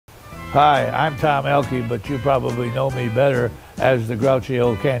Hi, I'm Tom Elke, but you probably know me better as the grouchy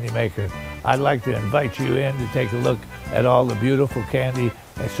old candy maker. I'd like to invite you in to take a look at all the beautiful candy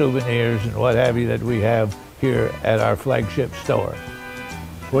and souvenirs and what have you that we have here at our flagship store.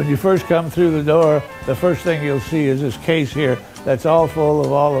 When you first come through the door, the first thing you'll see is this case here that's all full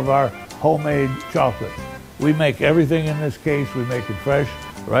of all of our homemade chocolate. We make everything in this case. We make it fresh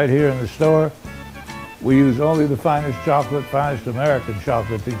right here in the store. We use only the finest chocolate, finest American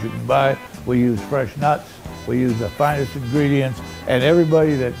chocolate that you can buy. We use fresh nuts. We use the finest ingredients, and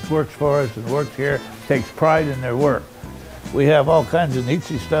everybody that works for us and works here takes pride in their work. We have all kinds of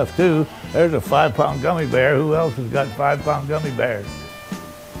neatsy stuff too. There's a 5-pound gummy bear. Who else has got 5-pound gummy bears?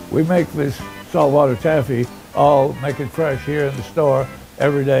 We make this saltwater taffy, all make it fresh here in the store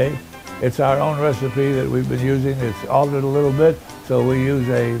every day. It's our own recipe that we've been using. It's altered a little bit, so we use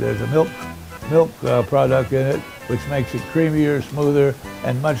there's a milk product in it, which makes it creamier, smoother,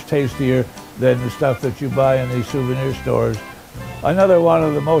 and much tastier than the stuff that you buy in these souvenir stores. Another one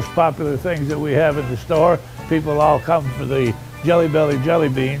of the most popular things that we have in the store, people all come for the Jelly Belly jelly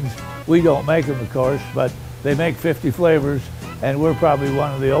beans. We don't make them, of course, but they make 50 flavors, and we're probably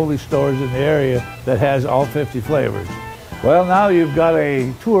one of the only stores in the area that has all 50 flavors. Well, now you've got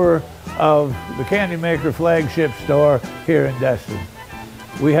a tour of the Candymaker flagship store here in Destin.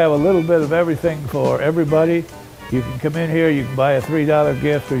 We have a little bit of everything for everybody. You can come in here, you can buy a $3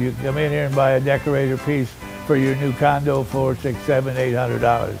 gift, or you can come in here and buy a decorator piece for your new condo for $600, $700,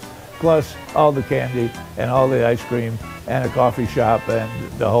 $800. Plus all the candy and all the ice cream and a coffee shop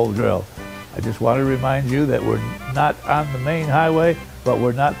and the whole drill. I just want to remind you that we're not on the main highway, but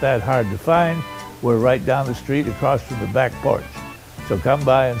we're not that hard to find. We're right down the street across from the back porch. So come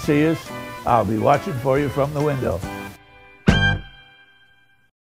by and see us. I'll be watching for you from the window.